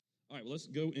right, well, let's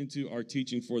go into our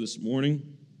teaching for this morning.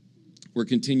 We're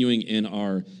continuing in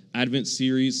our Advent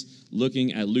series,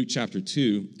 looking at Luke chapter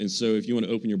 2. And so if you want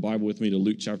to open your Bible with me to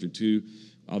Luke chapter 2,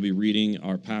 I'll be reading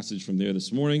our passage from there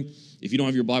this morning. If you don't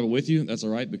have your Bible with you, that's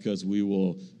all right, because we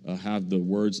will have the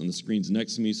words on the screens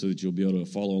next to me so that you'll be able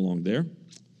to follow along there.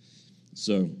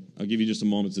 So I'll give you just a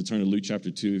moment to turn to Luke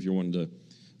chapter 2 if you're wanting to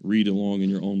read along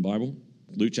in your own Bible.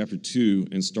 Luke chapter 2,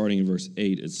 and starting in verse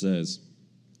 8, it says,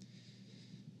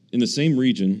 "In the same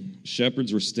region,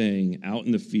 shepherds were staying out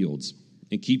in the fields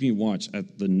and keeping watch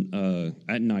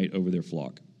at night over their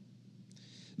flock.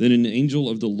 Then an angel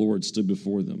of the Lord stood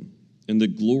before them, and the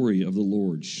glory of the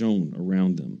Lord shone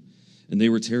around them, and they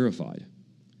were terrified.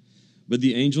 But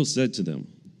the angel said to them,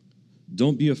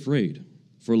 'Don't be afraid,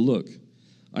 for look,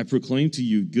 I proclaim to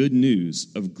you good news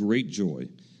of great joy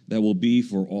that will be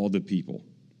for all the people.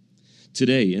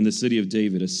 Today, in the city of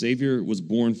David, a Savior was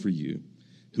born for you,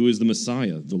 who is the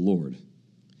Messiah, the Lord.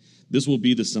 This will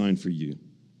be the sign for you.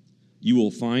 You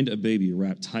will find a baby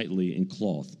wrapped tightly in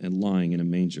cloth and lying in a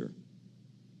manger.'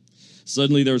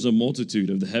 Suddenly there was a multitude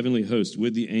of the heavenly host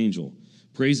with the angel,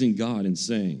 praising God and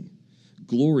saying,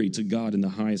 'Glory to God in the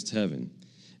highest heaven,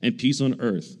 and peace on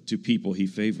earth to people he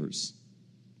favors.'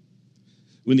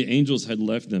 When the angels had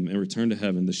left them and returned to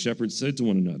heaven, the shepherds said to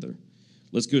one another,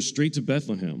 'Let's go straight to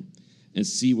Bethlehem and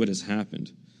see what has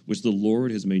happened, which the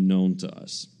Lord has made known to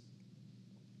us.'"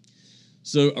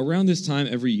 So around this time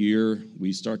every year,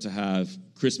 we start to have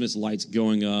Christmas lights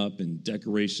going up and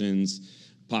decorations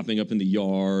popping up in the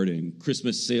yard and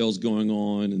Christmas sales going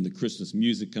on and the Christmas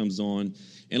music comes on.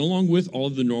 And along with all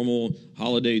of the normal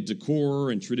holiday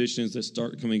decor and traditions that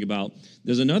start coming about,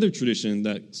 there's another tradition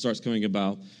that starts coming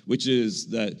about, which is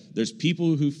that there's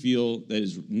people who feel that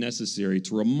is necessary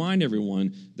to remind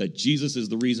everyone that Jesus is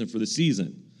the reason for the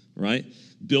season, right?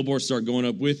 Billboards start going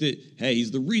up with it. Hey,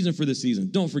 he's the reason for the season.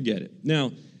 Don't forget it.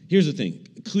 Now, here's the thing.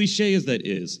 Cliche as that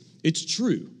is, it's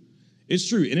true. It's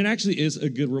true, and it actually is a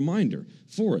good reminder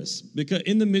for us, because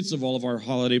in the midst of all of our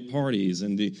holiday parties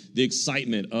and the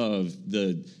excitement of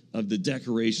the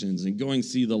decorations and going to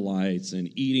see the lights and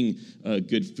eating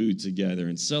good food together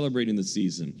and celebrating the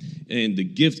season and the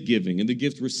gift giving and the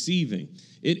gift receiving,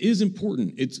 it is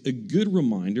important. It's a good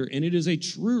reminder, and it is a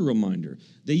true reminder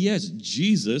that, yes,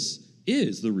 Jesus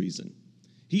is the reason.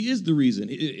 He is the reason.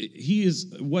 He is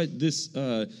what this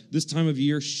time of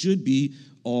year should be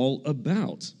all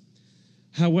about.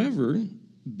 However,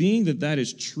 being that that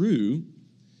is true,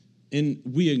 and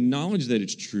we acknowledge that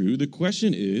it's true, the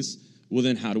question is, well,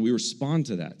 then how do we respond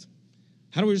to that?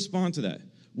 How do we respond to that?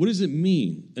 What does it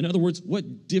mean? In other words,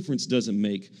 what difference does it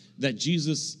make that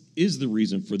Jesus is the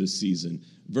reason for the season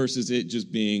versus it just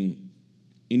being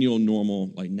any old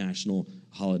normal, like national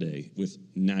holiday with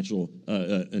national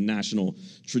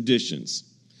traditions?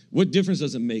 What difference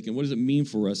does it make, and what does it mean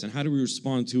for us, and how do we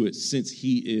respond to it since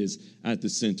he is at the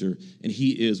center and he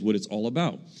is what it's all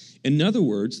about? In other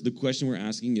words, the question we're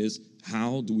asking is,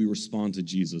 how do we respond to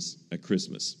Jesus at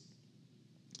Christmas?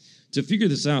 To figure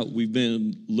this out, we've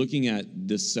been looking at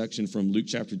this section from Luke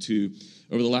chapter 2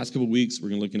 over the last couple of weeks. We're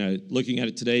going to looking at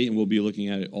it today, and we'll be looking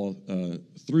at it all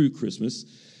through Christmas,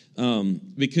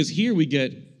 because here we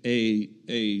get a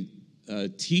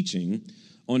teaching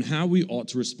on how we ought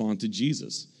to respond to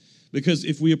Jesus. Because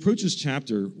if we approach this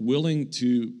chapter willing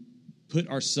to put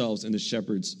ourselves in the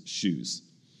shepherd's shoes,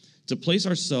 to place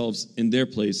ourselves in their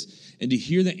place, and to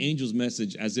hear the angel's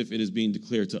message as if it is being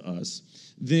declared to us,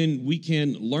 then we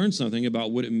can learn something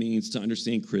about what it means to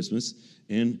understand Christmas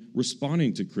and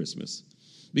responding to Christmas.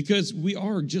 Because we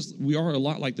are a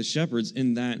lot like the shepherds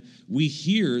in that we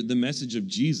hear the message of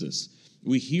Jesus.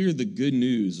 We hear the good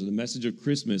news or the message of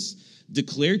Christmas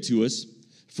declared to us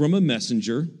from a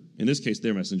messenger. In this case,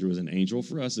 their messenger was an angel.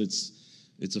 For us,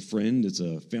 it's a friend, it's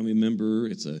a family member,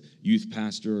 it's a youth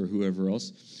pastor or whoever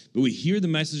else. But we hear the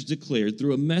message declared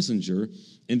through a messenger,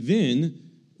 and then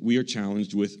we are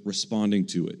challenged with responding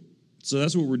to it. So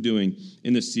that's what we're doing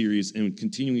in this series and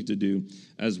continuing to do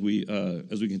as we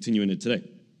continue in it today.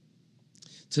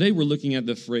 Today we're looking at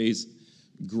the phrase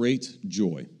 "great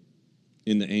joy"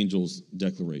 in the angel's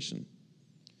declaration.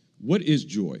 What is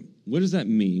joy? What does that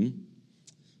mean?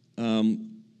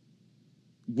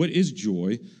 What is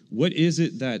joy? What is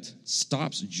it that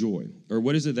stops joy? Or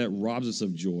what is it that robs us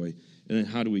of joy? And then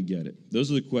how do we get it?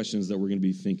 Those are the questions that we're going to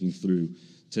be thinking through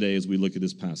today as we look at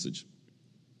this passage.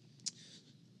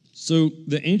 So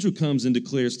the angel comes and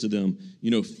declares to them,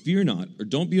 fear not, or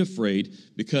don't be afraid,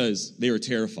 because they are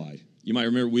terrified. You might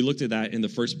remember we looked at that in the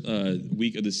first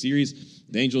week of the series.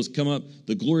 The angels come up,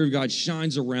 the glory of God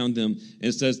shines around them, and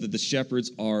it says that the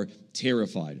shepherds are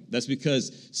terrified. That's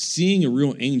because seeing a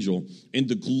real angel and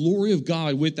the glory of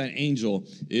God with that angel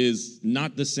is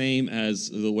not the same as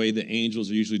the way the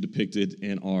angels are usually depicted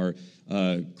in our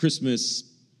Christmas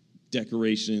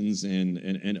decorations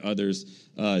and others.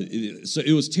 So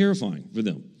it was terrifying for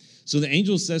them. So the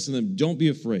angel says to them, don't be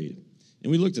afraid.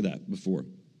 And we looked at that before.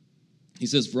 He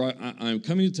says, for I'm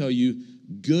coming to tell you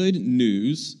good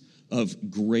news of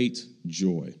great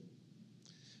joy.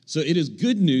 So it is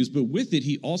good news, but with it,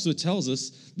 he also tells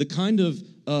us the kind of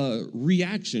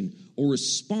reaction or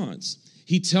response.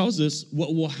 He tells us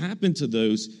what will happen to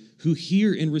those who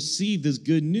hear and receive this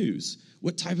good news,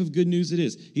 what type of good news it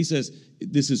is. He says,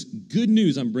 this is good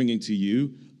news I'm bringing to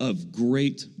you of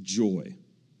great joy.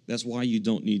 That's why you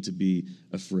don't need to be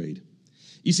afraid.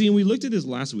 You see, and we looked at this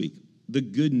last week, the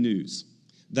good news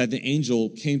that the angel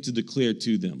came to declare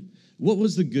to them. What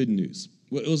was the good news?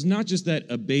 Well, it was not just that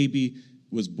a baby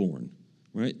was born,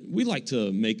 right? We like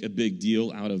to make a big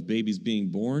deal out of babies being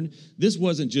born. This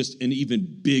wasn't just an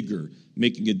even bigger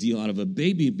making a deal out of a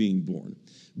baby being born,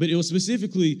 but it was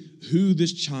specifically who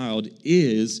this child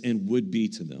is and would be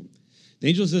to them. The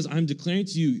angel says, I'm declaring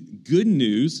to you good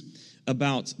news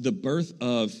about the birth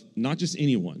of not just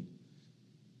anyone.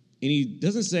 And he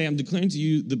doesn't say, I'm declaring to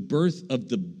you the birth of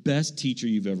the best teacher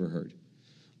you've ever heard.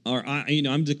 Or,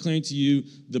 I'm declaring to you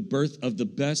the birth of the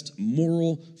best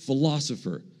moral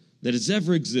philosopher that has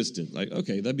ever existed. Like,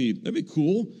 okay, that'd be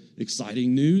cool,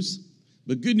 exciting news.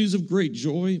 But good news of great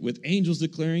joy with angels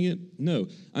declaring it? No,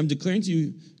 I'm declaring to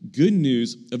you good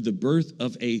news of the birth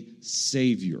of a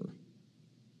Savior.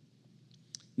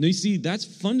 Now, you see, that's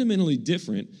fundamentally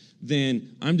different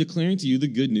than I'm declaring to you the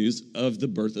good news of the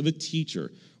birth of a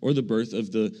teacher or the birth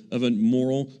of a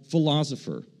moral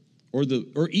philosopher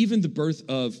or even the birth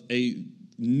of a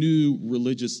new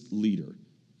religious leader.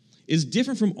 It's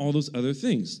different from all those other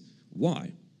things.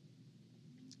 Why?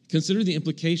 Consider the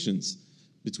implications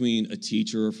between a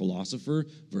teacher or philosopher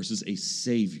versus a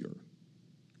Savior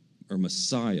or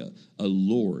Messiah, a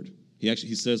Lord.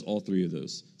 He says all three of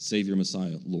those: Savior,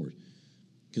 Messiah, Lord.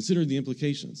 Consider the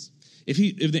implications. If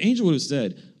the angel would have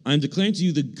said, I'm declaring to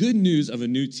you the good news of a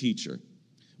new teacher,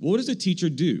 what does a teacher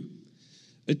do?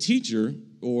 A teacher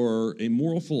or a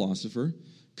moral philosopher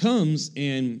comes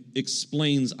and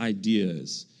explains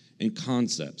ideas and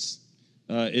concepts.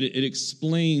 It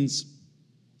explains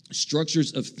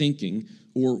structures of thinking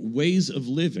or ways of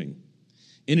living.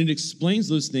 And it explains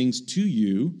those things to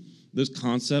you, those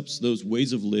concepts, those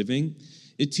ways of living.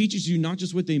 It teaches you not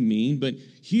just what they mean, but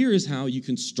here is how you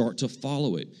can start to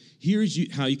follow it. Here is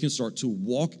how you can start to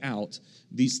walk out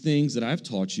these things that I've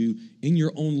taught you in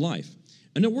your own life.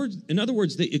 In other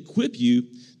words, they equip you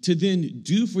to then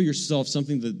do for yourself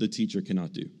something that the teacher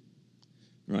cannot do,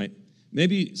 right?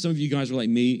 Maybe some of you guys are like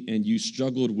me and you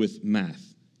struggled with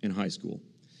math in high school.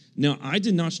 Now, I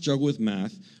did not struggle with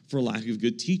math for lack of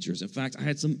good teachers. In fact, I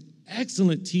had some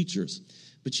excellent teachers.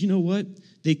 But you know what?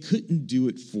 They couldn't do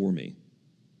it for me.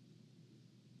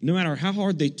 No matter how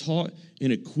hard they taught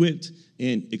and equipped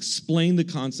and explained the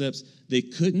concepts, they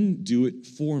couldn't do it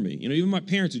for me. Even my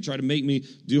parents who tried to make me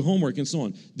do homework and so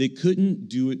on, they couldn't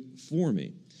do it for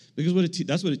me. Because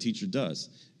that's what a teacher does,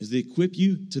 is they equip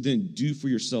you to then do for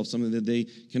yourself something that they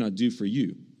cannot do for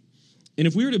you. And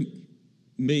if we were to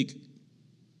make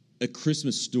a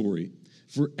Christmas story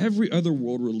for every other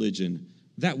world religion,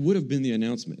 that would have been the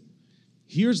announcement.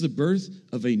 Here's the birth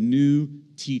of a new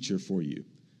teacher for you,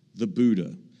 the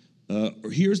Buddha.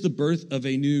 Or here's the birth of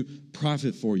a new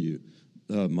prophet for you,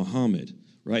 Muhammad,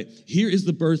 right? Here is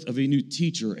the birth of a new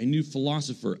teacher, a new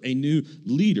philosopher, a new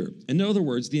leader. In other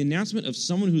words, the announcement of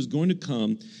someone who's going to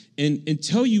come and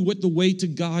tell you what the way to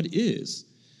God is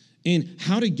and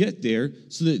how to get there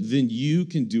so that then you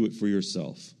can do it for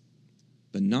yourself.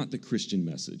 But not the Christian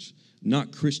message,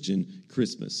 not Christian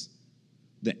Christmas.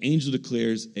 The angel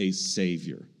declares a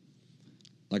Savior.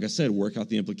 Like I said, work out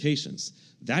the implications.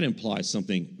 That implies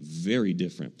something very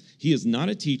different. He is not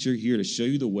a teacher here to show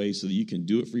you the way so that you can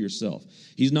do it for yourself.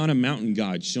 He's not a mountain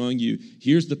guide showing you,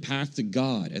 here's the path to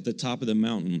God at the top of the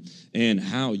mountain and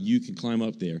how you can climb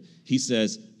up there. He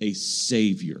says a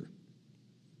Savior.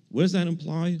 What does that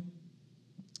imply?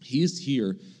 He is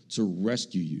here to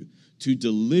rescue you, to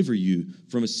deliver you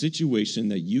from a situation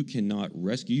that you cannot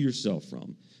rescue yourself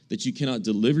from, that you cannot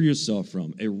deliver yourself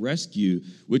from, a rescue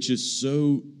which is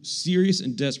so serious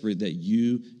and desperate that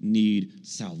you need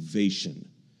salvation,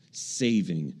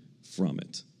 saving from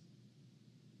it.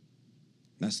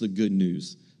 That's the good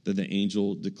news that the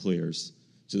angel declares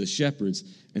to the shepherds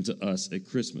and to us at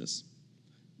Christmas.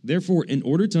 Therefore, in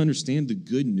order to understand the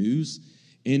good news,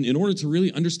 and in order to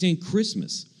really understand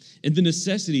Christmas and the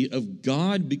necessity of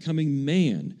God becoming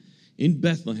man in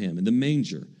Bethlehem, in the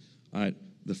manger,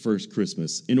 the first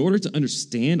Christmas, in order to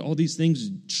understand all these things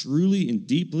truly and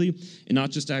deeply, and not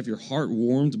just to have your heart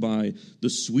warmed by the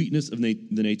sweetness of the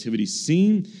nativity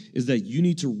scene, is that you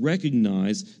need to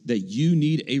recognize that you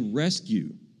need a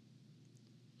rescue.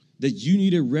 That you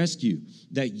need a rescue,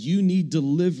 that you need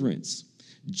deliverance.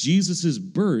 Jesus'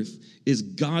 birth is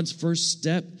God's first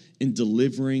step in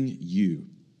delivering you.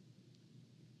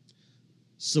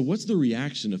 So what's the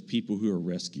reaction of people who are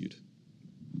rescued?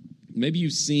 Maybe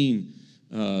you've seen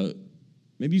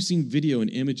video and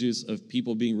images of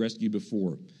people being rescued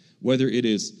before, whether it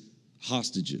is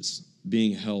hostages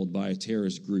being held by a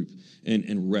terrorist group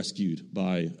and rescued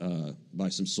by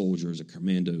some soldiers or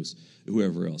commandos,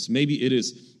 whoever else. Maybe it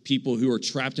is people who are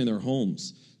trapped in their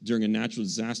homes during a natural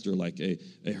disaster like a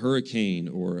hurricane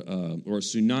or a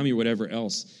tsunami or whatever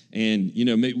else. And,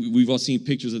 we've all seen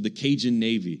pictures of the Cajun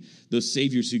Navy, those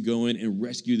saviors who go in and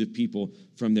rescue the people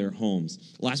from their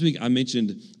homes. Last week, I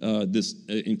mentioned this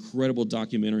incredible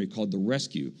documentary called The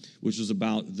Rescue, which was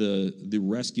about the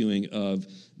rescuing of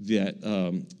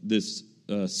this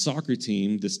soccer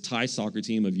team, this Thai soccer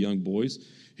team of young boys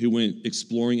who went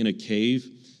exploring in a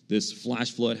cave. This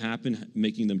flash flood happened,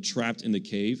 making them trapped in the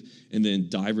cave, and then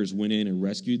divers went in and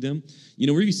rescued them.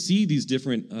 Where you see these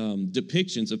different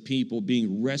depictions of people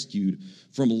being rescued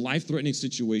from life-threatening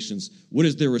situations, what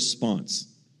is their response?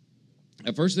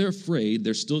 At first, they're afraid,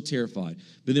 they're still terrified,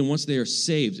 but then once they are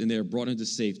saved and they are brought into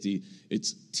safety,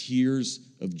 it's tears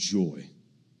of joy.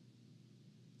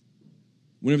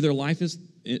 Whenever their life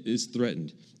is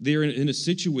threatened, they're in a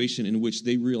situation in which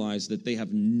they realize that they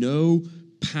have no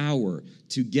power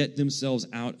to get themselves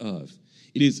out of.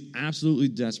 It is absolutely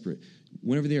desperate.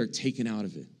 Whenever they are taken out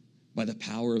of it by the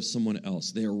power of someone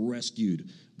else, they are rescued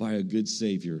by a good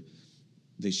Savior,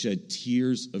 they shed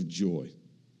tears of joy.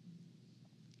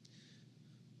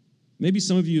 Maybe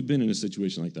some of you have been in a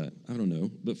situation like that. I don't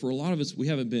know. But for a lot of us, we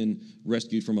haven't been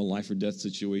rescued from a life or death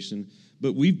situation,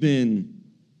 but we've been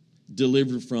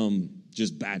delivered from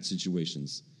just bad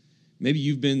situations. Maybe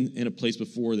you've been in a place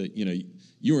before that,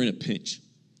 you were in a pinch,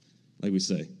 like we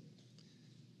say.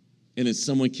 And then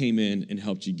someone came in and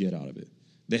helped you get out of it.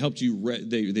 They helped you,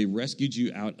 they rescued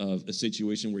you out of a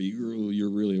situation where you're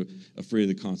really afraid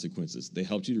of the consequences. They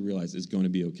helped you to realize it's going to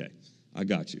be okay. I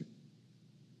got you.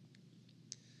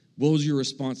 What was your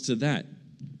response to that?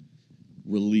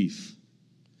 Relief.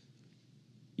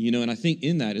 And I think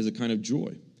in that is a kind of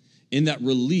joy. In that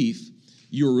relief,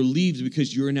 you're relieved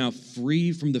because you're now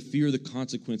free from the fear of the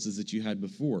consequences that you had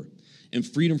before. And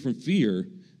freedom from fear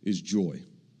is joy.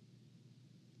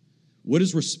 What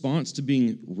is response to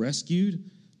being rescued?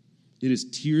 It is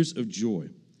tears of joy.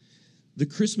 The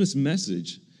Christmas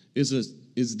message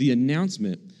is the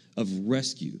announcement of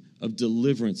rescue, of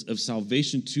deliverance, of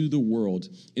salvation to the world.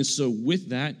 And so with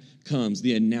that comes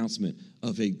the announcement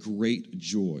of a great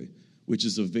joy, which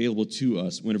is available to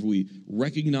us whenever we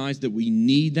recognize that we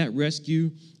need that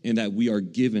rescue and that we are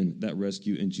given that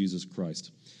rescue in Jesus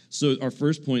Christ. So our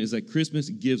first point is that Christmas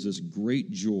gives us great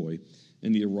joy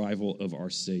in the arrival of our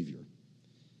Savior.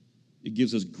 It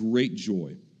gives us great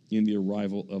joy in the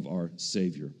arrival of our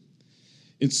Savior.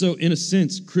 And so, in a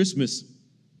sense, Christmas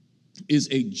is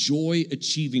a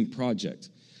joy-achieving project,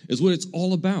 is what it's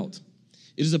all about.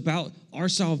 It is about our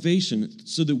salvation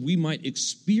so that we might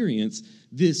experience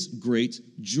this great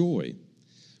joy.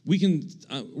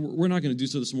 We're not going to do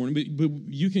so this morning, but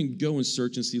you can go and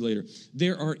search and see later.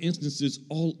 There are instances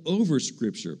all over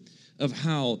Scripture of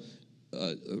how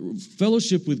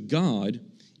fellowship with God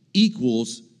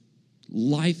equals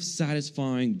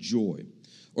life-satisfying joy,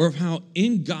 or of how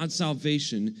in God's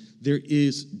salvation there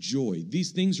is joy.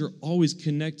 These things are always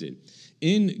connected.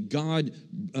 In God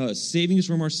saving us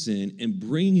from our sin and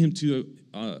bringing him to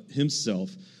himself,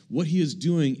 what he is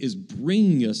doing is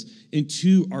bringing us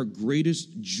into our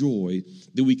greatest joy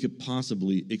that we could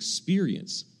possibly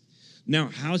experience. Now,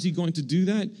 how is he going to do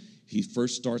that? He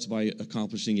first starts by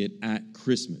accomplishing it at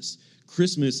Christmas.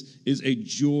 Christmas is a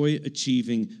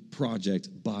joy-achieving project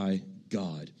by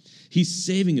God. He's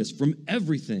saving us from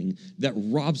everything that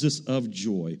robs us of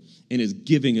joy and is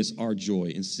giving us our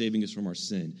joy and saving us from our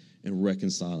sin and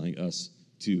reconciling us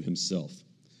to himself.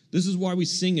 This is why we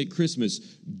sing at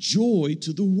Christmas, joy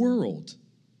to the world.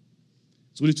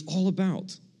 That's what it's all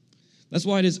about. That's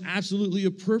why it is absolutely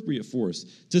appropriate for us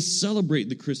to celebrate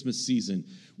the Christmas season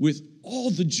with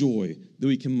all the joy that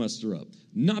we can muster up.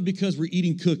 Not because we're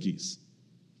eating cookies.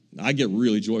 I get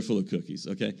really joyful of cookies,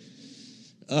 okay?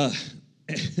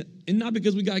 And not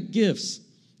because we got gifts.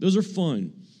 Those are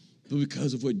fun. but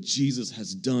because of what Jesus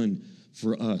has done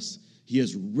for us. He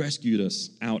has rescued us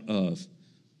out of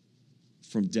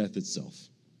from death itself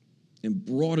and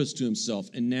brought us to himself.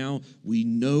 And now we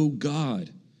know God.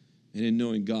 And in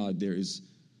knowing God, there is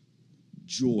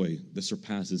joy that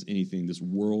surpasses anything this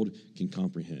world can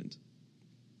comprehend.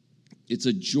 It's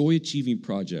a joy-achieving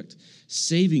project,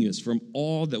 saving us from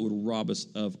all that would rob us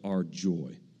of our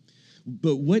joy.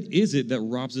 But what is it that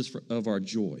robs us of our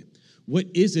joy? What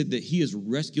is it that he is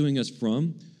rescuing us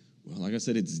from? Well, like I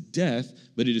said, it's death,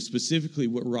 but it is specifically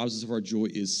what robs us of our joy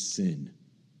is sin.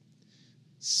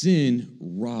 Sin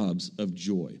robs of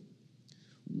joy.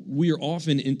 We are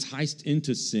often enticed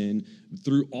into sin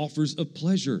through offers of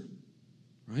pleasure,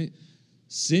 right?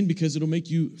 Sin because it'll make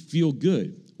you feel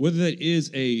good, whether that is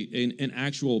an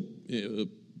actual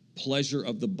pleasure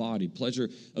of the body, pleasure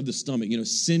of the stomach.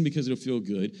 Sin because it'll feel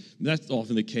good. That's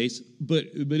often the case, but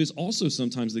it's also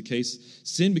sometimes the case.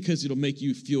 Sin because it'll make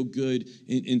you feel good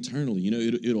internally.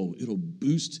 It'll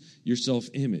boost your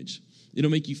self-image.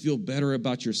 It'll make you feel better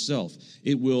about yourself.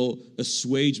 It will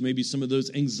assuage maybe some of those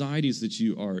anxieties that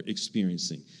you are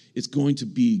experiencing. It's going to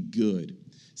be good.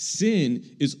 Sin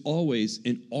is always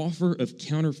an offer of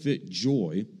counterfeit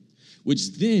joy,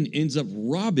 which then ends up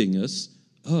robbing us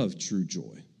of true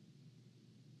joy.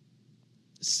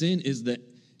 Sin is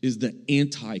the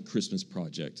anti-Christmas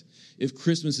project. If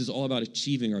Christmas is all about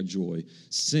achieving our joy,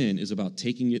 sin is about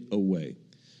taking it away.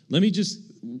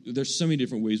 There's so many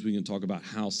different ways we can talk about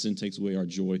how sin takes away our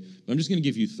joy, but I'm just going to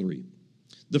give you three.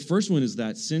 The first one is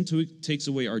that sin takes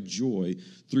away our joy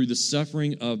through the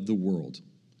suffering of the world.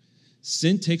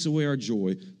 Sin takes away our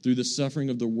joy through the suffering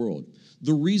of the world.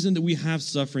 The reason that we have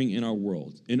suffering in our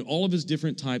world, in all of its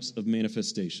different types of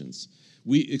manifestations.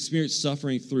 We experience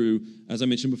suffering through, as I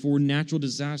mentioned before, natural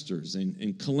disasters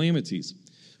and calamities.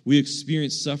 We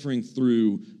experience suffering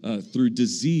through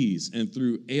disease and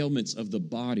through ailments of the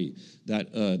body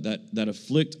that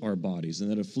afflict our bodies and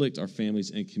that afflict our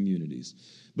families and communities.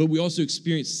 But we also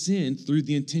experience sin through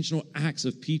the intentional acts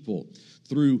of people,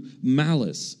 through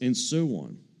malice and so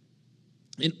on.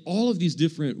 And all of these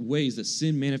different ways that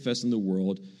sin manifests in the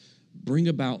world bring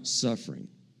about suffering.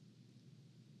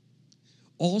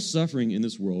 All suffering in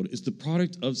this world is the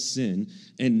product of sin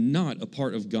and not a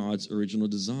part of God's original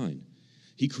design.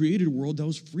 He created a world that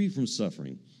was free from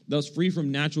suffering, that was free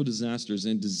from natural disasters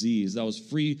and disease, that was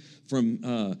free from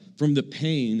the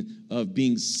pain of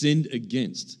being sinned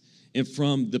against, and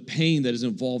from the pain that is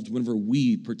involved whenever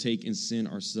we partake in sin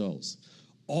ourselves.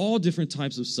 All different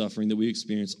types of suffering that we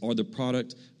experience are the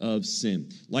product of sin.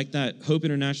 Like that Hope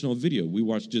International video we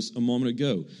watched just a moment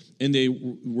ago, and they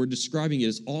were describing it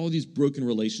as all these broken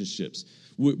relationships,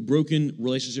 broken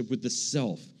relationship with the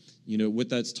self. What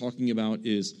that's talking about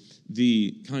is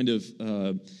the kind of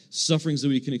sufferings that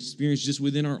we can experience just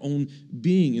within our own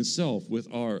being and self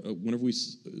whenever we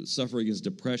suffer against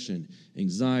depression,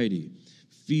 anxiety,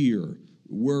 fear,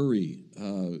 worry,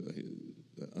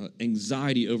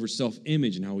 anxiety over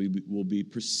self-image and how we will be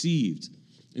perceived,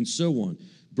 and so on.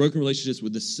 Broken relationships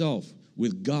with the self,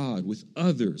 with God, with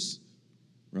others,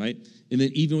 right? And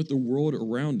then even with the world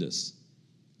around us.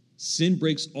 Sin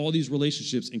breaks all these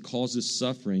relationships and causes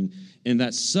suffering, and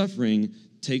that suffering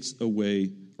takes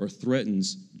away or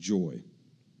threatens joy.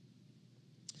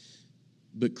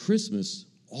 But Christmas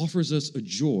offers us a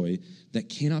joy that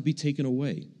cannot be taken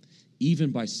away, even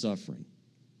by suffering.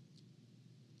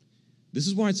 This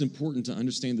is why it's important to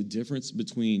understand the difference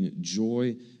between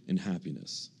joy and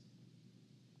happiness.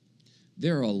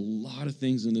 There are a lot of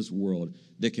things in this world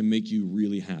that can make you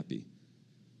really happy.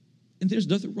 And there's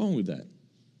nothing wrong with that.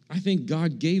 I think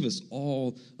God gave us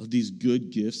all of these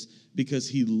good gifts because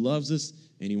he loves us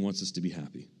and he wants us to be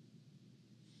happy.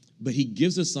 But he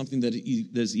gives us something that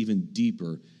is even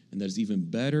deeper and that is even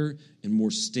better and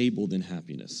more stable than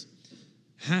happiness.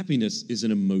 Happiness is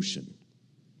an emotion.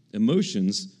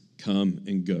 Emotions come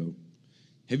and go.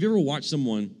 Have you ever watched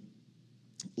someone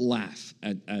laugh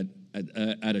at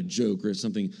a joke or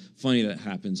something funny that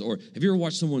happens? Or have you ever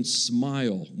watched someone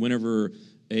smile whenever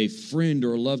a friend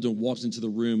or a loved one walks into the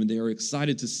room and they are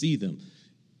excited to see them?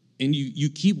 And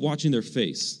you keep watching their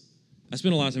face. I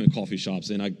spend a lot of time in coffee shops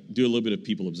and I do a little bit of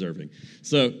people observing.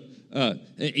 So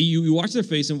you watch their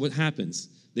face and what happens?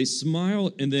 They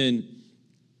smile and then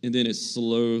it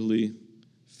slowly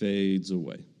fades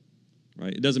away.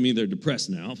 Right? It doesn't mean they're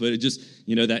depressed now, but it just,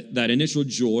 that initial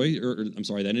joy,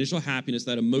 that initial happiness,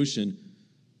 that emotion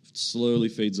slowly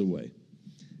fades away.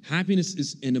 Happiness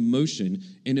is an emotion,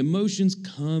 and emotions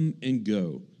come and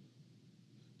go.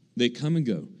 They come and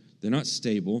go. They're not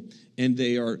stable, and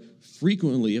they are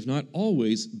frequently, if not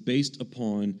always, based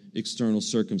upon external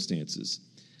circumstances.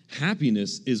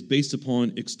 Happiness is based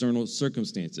upon external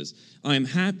circumstances. I am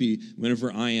happy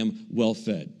whenever I am well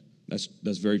fed.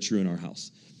 That's very true in our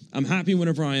house. I'm happy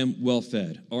whenever I am well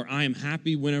fed, or I am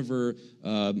happy whenever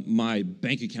my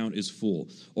bank account is full,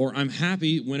 or I'm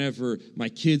happy whenever my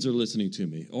kids are listening to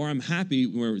me, or I'm happy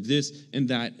whenever this and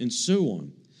that and so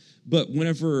on. But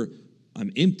whenever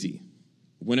I'm empty,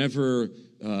 whenever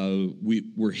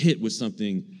we're hit with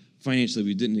something financially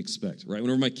we didn't expect, right?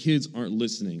 Whenever my kids aren't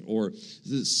listening or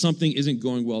something isn't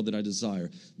going well that I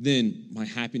desire, then my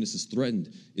happiness is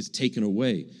threatened. It's taken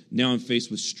away. Now I'm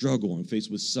faced with struggle. I'm faced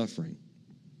with suffering.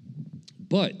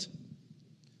 But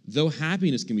though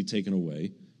happiness can be taken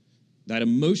away, that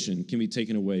emotion can be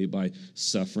taken away by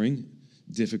suffering,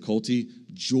 difficulty,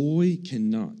 joy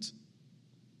cannot.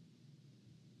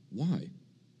 Why?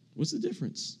 What's the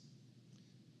difference?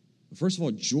 First of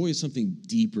all, joy is something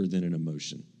deeper than an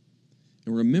emotion.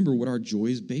 And remember what our joy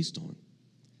is based on.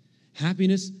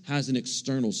 Happiness has an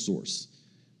external source.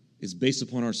 It's based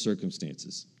upon our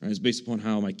circumstances, right? It's based upon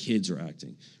how my kids are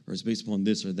acting, or it's based upon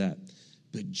this or that.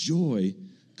 But joy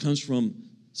comes from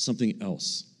something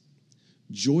else.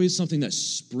 Joy is something that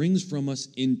springs from us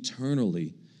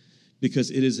internally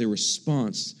because it is a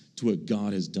response to what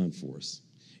God has done for us.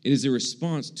 It is a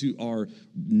response to our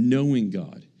knowing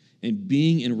God and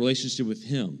being in a relationship with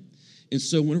Him. And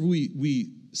so whenever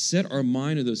we set our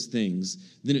mind to those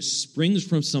things, then it springs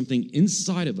from something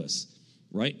inside of us,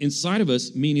 right? Inside of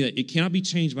us, meaning that it cannot be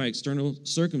changed by external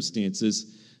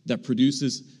circumstances, that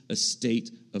produces a state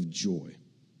of joy.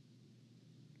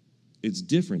 It's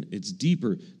different. It's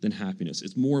deeper than happiness.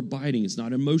 It's more abiding. It's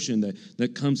not emotion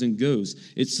that comes and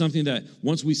goes. It's something that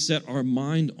once we set our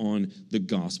mind on the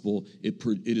gospel, it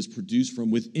is produced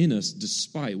from within us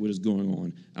despite what is going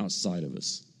on outside of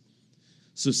us.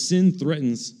 So sin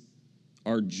threatens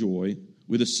our joy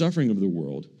with the suffering of the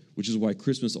world, which is why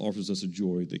Christmas offers us a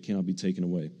joy that cannot be taken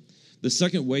away. The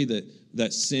second way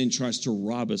that sin tries to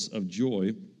rob us of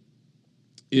joy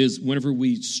is whenever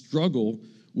we struggle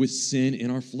with sin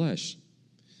in our flesh.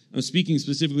 I'm speaking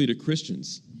specifically to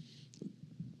Christians.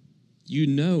 You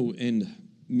know, and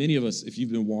many of us, if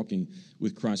you've been walking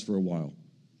with Christ for a while,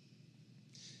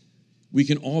 we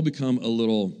can all become a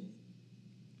little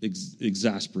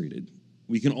exasperated.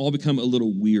 We can all become a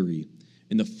little weary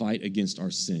in the fight against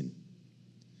our sin,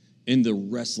 in the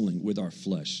wrestling with our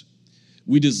flesh.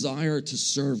 We desire to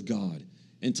serve God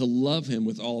and to love Him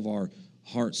with all of our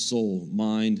heart, soul,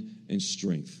 mind, and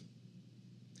strength.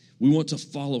 We want to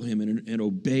follow Him and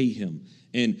obey Him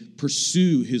and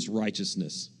pursue His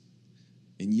righteousness.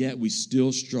 And yet we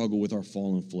still struggle with our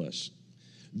fallen flesh.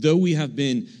 Though we have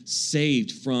been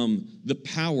saved from the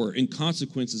power and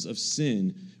consequences of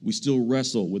sin, we still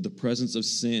wrestle with the presence of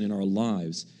sin in our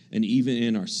lives and even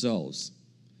in ourselves.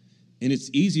 And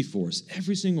it's easy for us,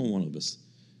 every single one of us,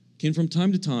 can from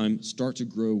time to time start to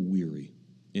grow weary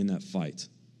in that fight.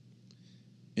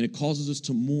 And it causes us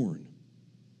to mourn.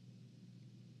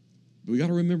 But we got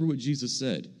to remember what Jesus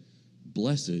said.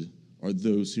 Blessed are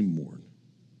those who mourn.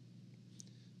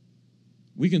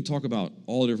 We can talk about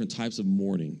all different types of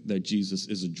mourning that Jesus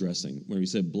is addressing, where He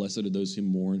said, blessed are those who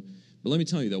mourn. But let me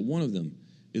tell you that one of them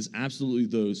is absolutely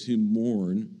those who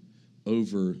mourn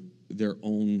over their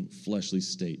own fleshly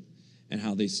state and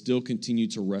how they still continue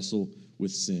to wrestle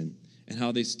with sin and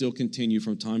how they still continue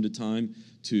from time to time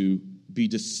to be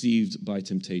deceived by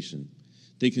temptation.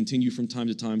 They continue from time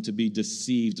to time to be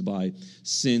deceived by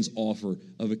sin's offer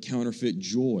of a counterfeit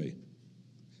joy.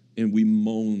 And we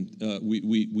mourn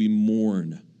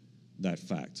that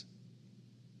fact.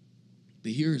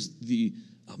 But here's the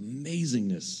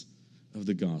amazingness of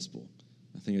the gospel.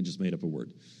 I think I just made up a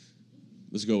word.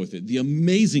 Let's go with it. The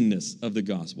amazingness of the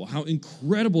gospel, how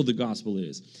incredible the gospel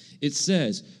is. It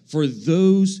says, for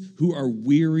those who are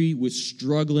weary with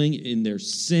struggling in their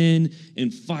sin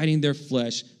and fighting their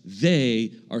flesh,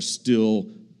 they are still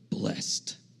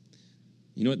blessed.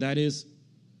 You know what that is?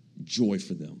 Joy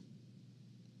for them.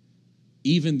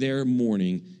 Even their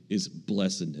mourning is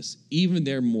blessedness. Even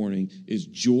their mourning is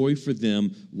joy for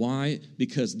them. Why?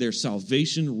 Because their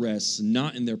salvation rests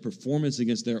not in their performance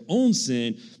against their own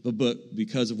sin, but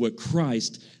because of what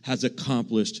Christ has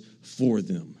accomplished for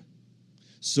them.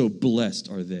 So blessed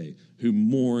are they who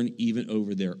mourn even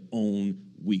over their own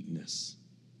weakness.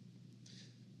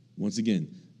 Once again,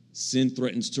 sin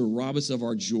threatens to rob us of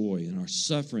our joy and our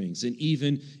sufferings, and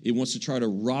even it wants to try to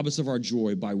rob us of our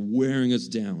joy by wearing us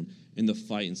down in the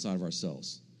fight inside of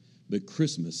ourselves. But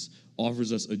Christmas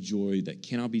offers us a joy that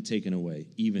cannot be taken away,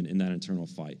 even in that internal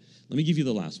fight. Let me give you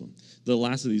the last one, the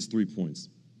last of these 3 points.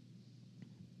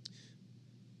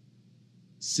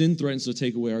 Sin threatens to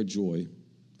take away our joy,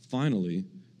 finally,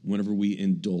 whenever we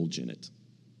indulge in it.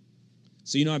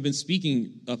 So, I've been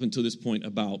speaking up until this point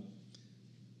about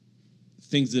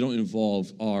things that don't involve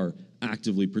our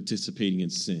actively participating in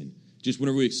sin. Just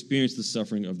whenever we experience the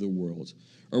suffering of the world,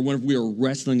 or whenever we are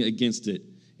wrestling against it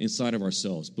inside of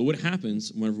ourselves. But what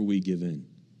happens whenever we give in?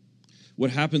 What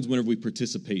happens whenever we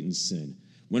participate in sin?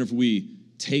 Whenever we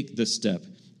take the step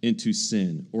into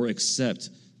sin or accept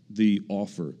the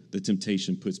offer the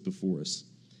temptation puts before us?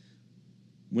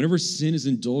 Whenever sin is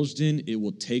indulged in, it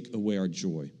will take away our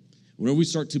joy. Whenever we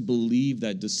start to believe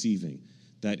that deceiving,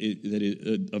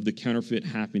 of the counterfeit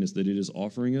happiness that it is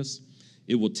offering us,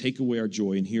 it will take away our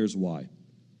joy, and here's why.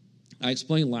 I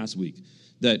explained last week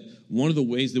that one of the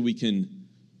ways that we can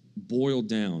boil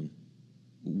down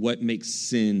what makes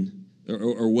sin,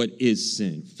 or what is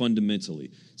sin,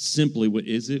 fundamentally, simply, what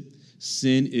is it?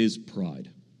 Sin is pride.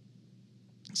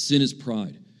 Sin is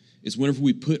pride. It's whenever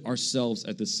we put ourselves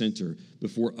at the center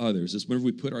before others. It's whenever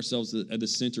we put ourselves at the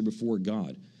center before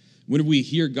God. Whenever we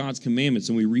hear God's commandments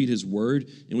and we read his word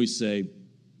and we say,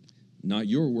 not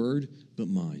your word, but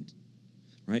mine,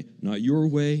 right? Not your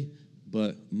way,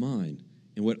 but mine,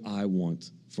 and what I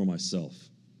want for myself.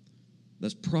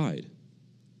 That's pride.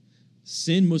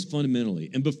 Sin most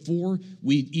fundamentally. And before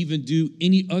we even do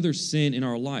any other sin in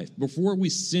our life, before we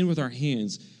sin with our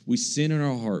hands, we sin in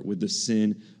our heart with the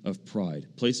sin of pride,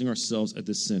 placing ourselves at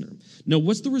the center. Now,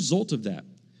 what's the result of that?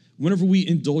 Whenever we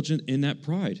indulge in that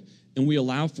pride and we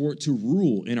allow for it to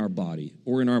rule in our body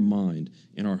or in our mind,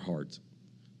 in our heart.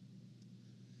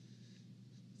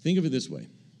 Think of it this way.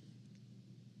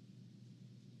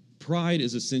 Pride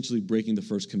is essentially breaking the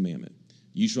first commandment.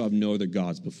 You shall have no other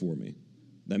gods before me.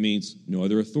 That means no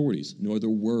other authorities, no other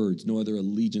words, no other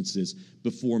allegiances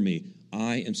before me.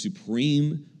 I am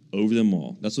supreme over them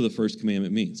all. That's what the first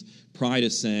commandment means. Pride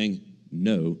is saying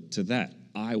no to that.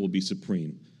 I will be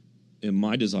supreme in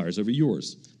my desires over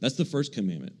yours. That's the first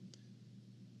commandment.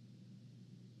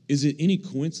 Is it any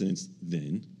coincidence,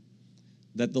 then,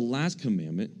 that the last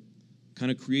commandment, kind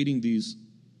of creating these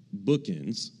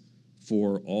bookends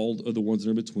for all of the ones that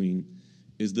are in between,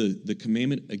 is the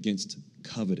commandment against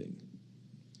coveting?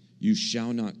 You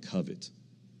shall not covet.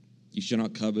 You shall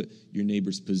not covet your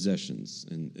neighbor's possessions,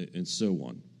 and so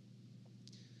on.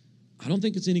 I don't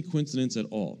think it's any coincidence at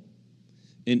all.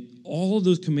 And all of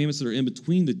those commandments that are in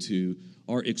between the two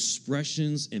are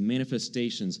expressions and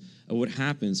manifestations of what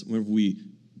happens whenever we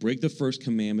break the first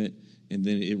commandment and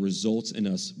then it results in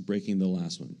us breaking the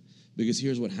last one. Because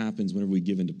here's what happens whenever we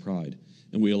give into pride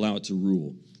and we allow it to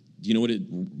rule. Do you know what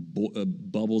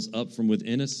it bubbles up from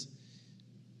within us?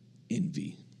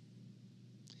 Envy.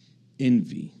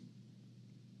 Envy.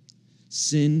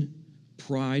 Sin,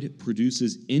 pride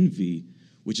produces envy,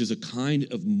 which is a kind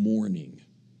of mourning.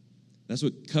 That's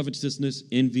what covetousness,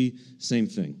 envy, same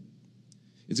thing.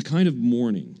 It's a kind of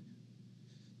mourning.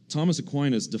 Thomas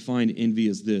Aquinas defined envy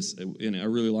as this, and I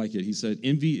really like it. He said,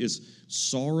 envy is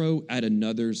sorrow at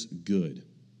another's good.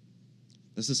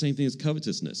 That's the same thing as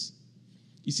covetousness.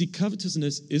 You see,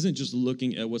 covetousness isn't just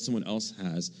looking at what someone else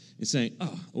has and saying,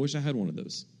 oh, I wish I had one of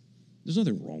those. There's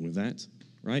nothing wrong with that,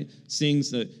 right? Seeing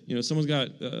that, someone's got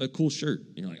a cool shirt,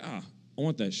 and you're like, I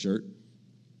want that shirt.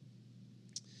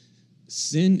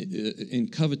 Sin and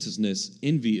covetousness,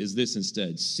 envy is this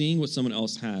instead, seeing what someone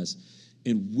else has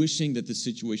and wishing that the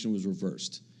situation was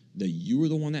reversed, that you were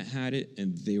the one that had it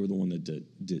and they were the one that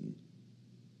didn't.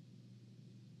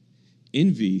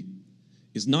 Envy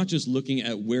is not just looking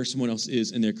at where someone else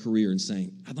is in their career and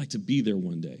saying, I'd like to be there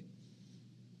one day.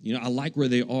 I like where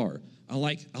they are. I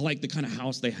like the kind of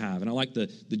house they have, and I like the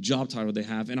job title they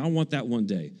have, and I want that one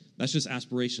day. That's just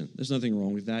aspiration. There's nothing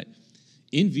wrong with that.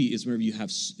 Envy is whenever you have,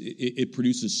 it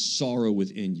produces sorrow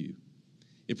within you.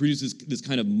 It produces this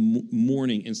kind of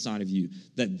mourning inside of you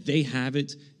that they have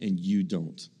it and you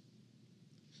don't.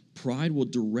 Pride will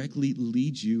directly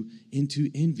lead you into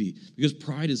envy because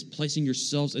pride is placing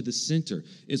yourselves at the center.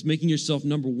 It's making yourself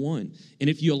number one. And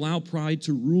if you allow pride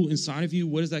to rule inside of you,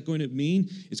 what is that going to mean?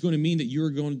 It's going to mean that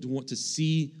you're going to want to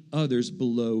see others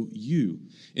below you.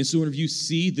 And so whenever you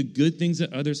see the good things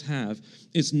that others have,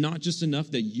 it's not just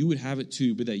enough that you would have it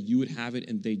too, but that you would have it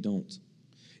and they don't.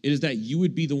 It is that you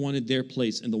would be the one in their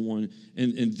place and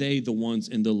and they the ones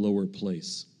in the lower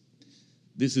place.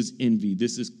 This is envy.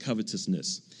 This is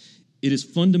covetousness. It is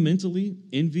fundamentally,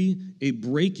 envy, a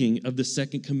breaking of the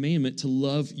second commandment to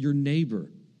love your neighbor.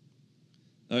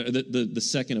 The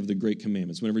second of the great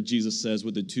commandments. Whenever Jesus says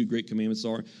what the two great commandments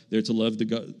are, they're to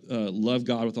love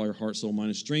God with all your heart, soul, mind,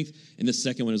 and strength. And the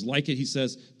second one is like it, he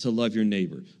says, to love your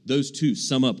neighbor. Those two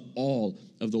sum up all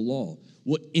of the law.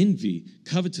 What envy,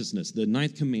 covetousness, the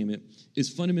ninth commandment, is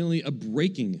fundamentally a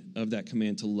breaking of that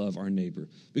command to love our neighbor.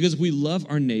 Because if we love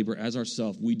our neighbor as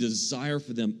ourselves, we desire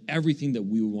for them everything that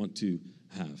we want to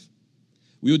have.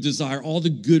 We would desire all the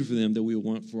good for them that we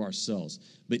want for ourselves.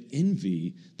 But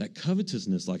envy, that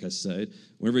covetousness, like I said,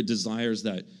 whenever it desires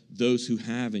that those who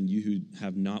have and you who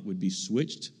have not would be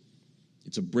switched,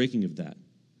 it's a breaking of that.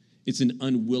 It's an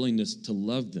unwillingness to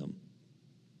love them.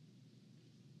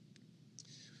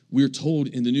 We are told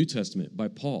in the New Testament by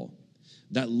Paul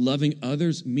that loving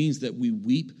others means that we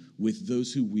weep with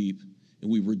those who weep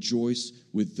and we rejoice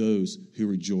with those who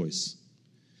rejoice.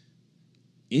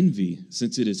 Envy,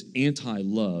 since it is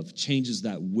anti-love, changes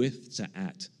that with to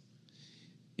at.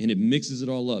 And it mixes it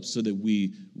all up so that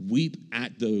we weep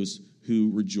at those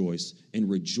who rejoice and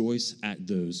rejoice at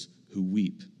those who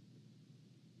weep.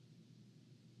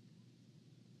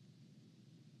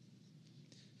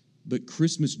 But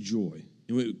Christmas joy,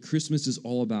 and what Christmas is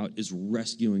all about, is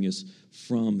rescuing us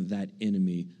from that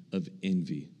enemy of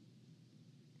envy.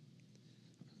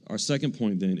 Our second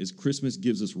point then is Christmas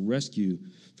gives us rescue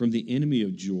from the enemy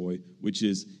of joy, which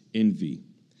is envy,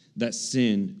 that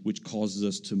sin which causes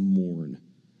us to mourn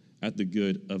at the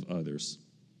good of others.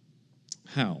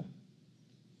 How?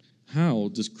 How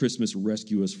does Christmas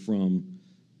rescue us from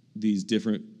these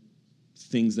different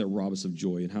things that rob us of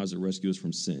joy, and how does it rescue us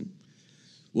from sin?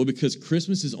 Well, because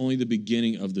Christmas is only the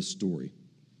beginning of the story.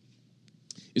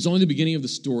 It's only the beginning of the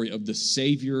story of the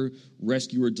Savior,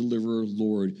 rescuer, deliverer,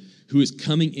 Lord, who is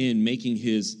coming in, making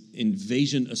his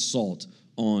invasion assault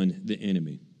on the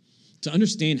enemy. To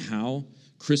understand how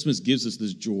Christmas gives us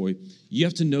this joy, you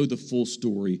have to know the full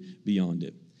story beyond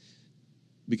it.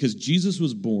 Because Jesus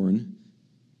was born,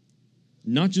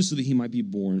 not just so that he might be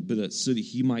born, but so that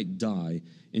he might die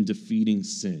in defeating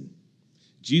sin.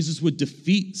 Jesus would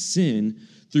defeat sin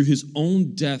through his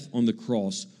own death on the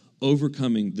cross,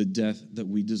 overcoming the death that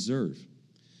we deserve.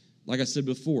 Like I said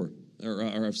before, or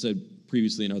I've said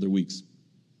previously in other weeks,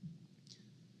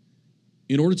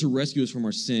 in order to rescue us from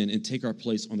our sin and take our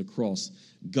place on the cross,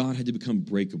 God had to become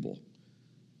breakable.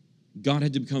 God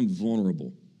had to become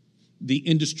vulnerable. The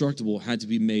indestructible had to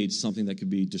be made something that could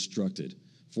be destructed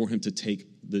for him to take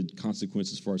the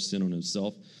consequences for our sin on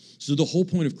himself. So the whole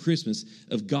point of Christmas,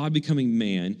 of God becoming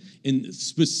man, in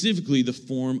specifically the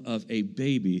form of a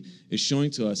baby, is showing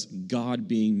to us God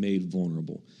being made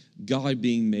vulnerable, God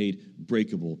being made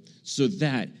breakable, so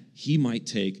that he might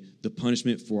take the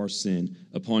punishment for our sin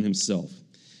upon himself.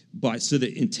 So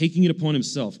that in taking it upon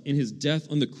himself, in his death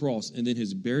on the cross and then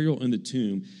his burial in the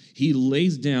tomb, he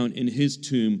lays down in his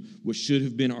tomb what should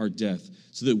have been our death,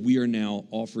 so that we are now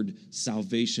offered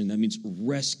salvation. That means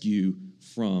rescue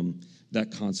from that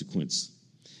consequence.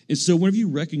 And so whenever you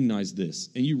recognize this,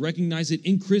 and you recognize it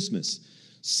in Christmas,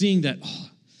 seeing that,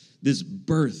 this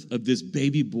birth of this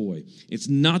baby boy, it's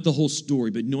not the whole story,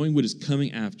 but knowing what is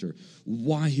coming after,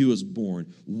 why he was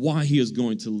born, why he is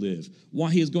going to live,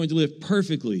 why he is going to live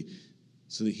perfectly,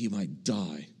 so that he might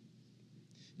die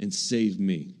and save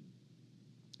me.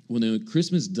 Well, then what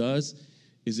Christmas does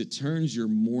is it turns your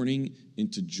mourning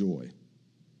into joy.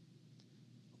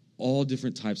 All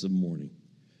different types of mourning.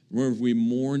 Remember, we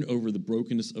mourn over the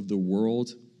brokenness of the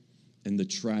world and the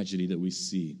tragedy that we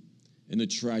see and the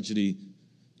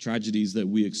tragedies that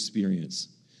we experience.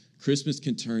 Christmas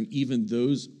can turn even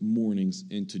those mournings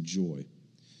into joy.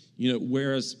 You know,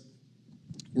 whereas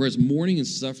mourning and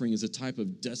suffering is a type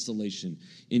of desolation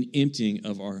and emptying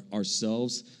of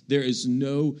ourselves, there is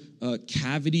no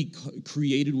cavity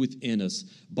created within us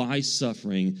by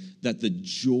suffering that the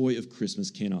joy of Christmas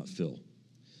cannot fill.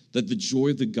 That the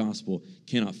joy of the gospel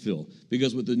cannot fill.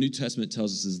 Because what the New Testament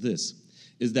tells us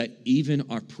is that even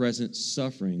our present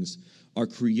sufferings are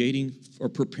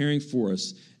preparing for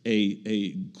us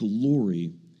a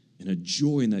glory and a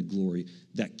joy in that glory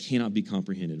that cannot be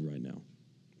comprehended right now.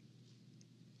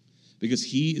 Because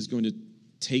he is going to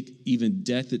take even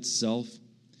death itself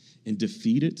and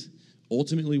defeat it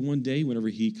ultimately one day whenever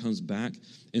he comes back.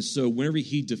 And so whenever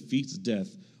he defeats death,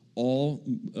 all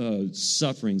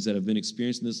sufferings that have been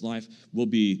experienced in this life will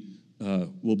be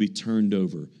turned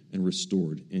over and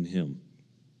restored in him.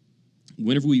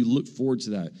 Whenever we look forward to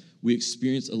that, we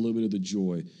experience a little bit of the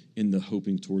joy in the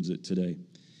hoping towards it today.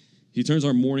 He turns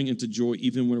our mourning into joy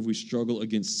even whenever we struggle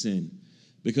against sin.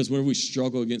 Because whenever we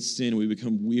struggle against sin and we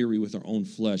become weary with our own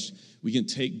flesh, we can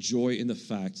take joy in the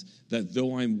fact that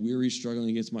though I'm weary struggling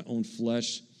against my own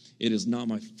flesh, it is not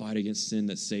my fight against sin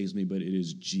that saves me, but it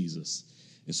is Jesus.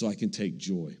 And so I can take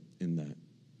joy in that.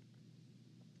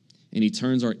 And he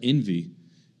turns our envy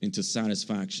into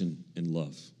satisfaction and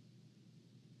love.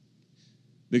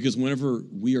 Because whenever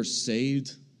we are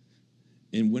saved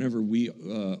and whenever we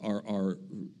are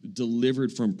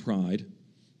delivered from pride,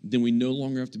 then we no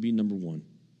longer have to be number one.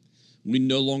 We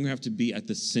no longer have to be at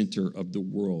the center of the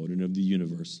world and of the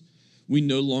universe. We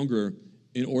no longer,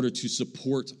 in order to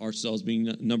support ourselves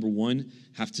being number one,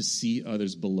 have to see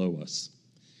others below us.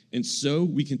 And so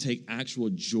we can take actual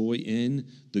joy in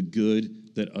the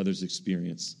good that others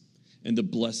experience and the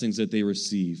blessings that they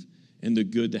receive and the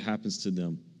good that happens to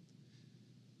them.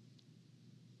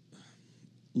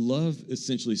 Love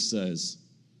essentially says,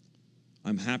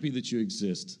 I'm happy that you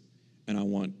exist, and I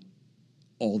want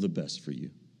all the best for you.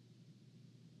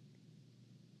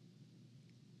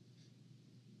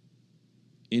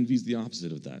 Envy is the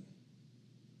opposite of that.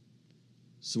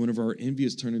 So whenever our envy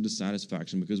is turned into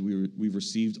satisfaction because we've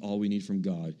received all we need from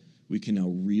God, we can now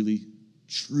really,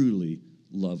 truly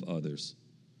love others.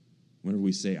 Whenever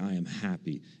we say, I am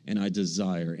happy, and I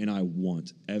desire, and I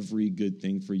want every good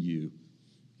thing for you,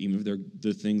 even if they're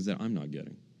the things that I'm not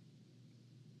getting.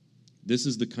 This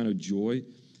is the kind of joy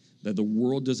that the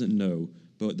world doesn't know,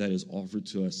 but that is offered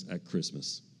to us at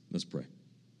Christmas. Let's pray.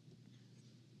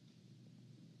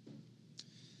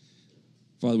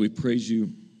 Father, we praise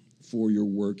you for your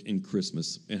work in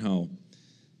Christmas and how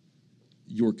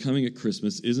your coming at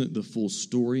Christmas isn't the full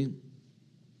story,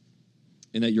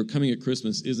 and that your coming at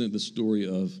Christmas isn't the story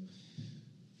of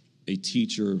a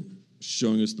teacher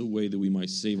showing us the way that we might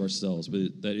save ourselves,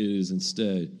 but that it is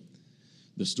instead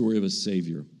the story of a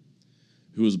Savior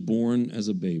who was born as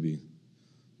a baby,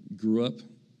 grew up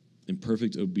in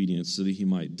perfect obedience so that he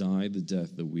might die the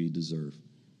death that we deserve.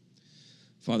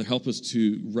 Father, help us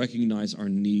to recognize our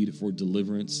need for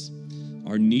deliverance,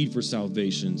 our need for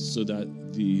salvation, so that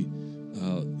the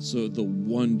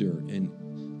wonder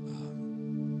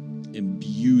and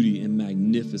beauty and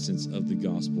magnificence of the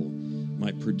gospel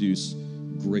might produce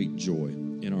great joy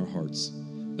in our hearts,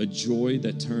 a joy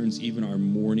that turns even our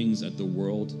mournings at the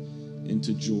world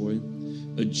into joy,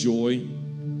 a joy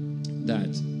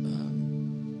that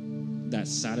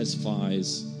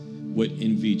satisfies what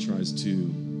envy tries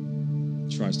to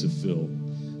fill,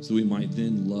 so we might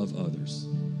then love others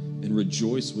and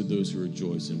rejoice with those who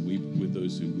rejoice and weep with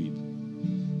those who weep,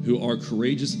 who are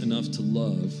courageous enough to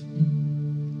love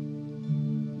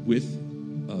with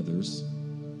others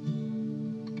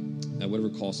at whatever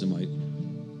cost it might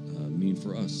mean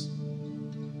for us.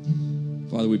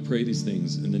 Father, we pray these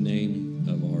things in the name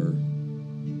of our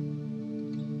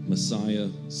Messiah,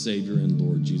 Savior, and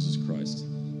Lord Jesus Christ.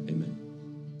 Amen.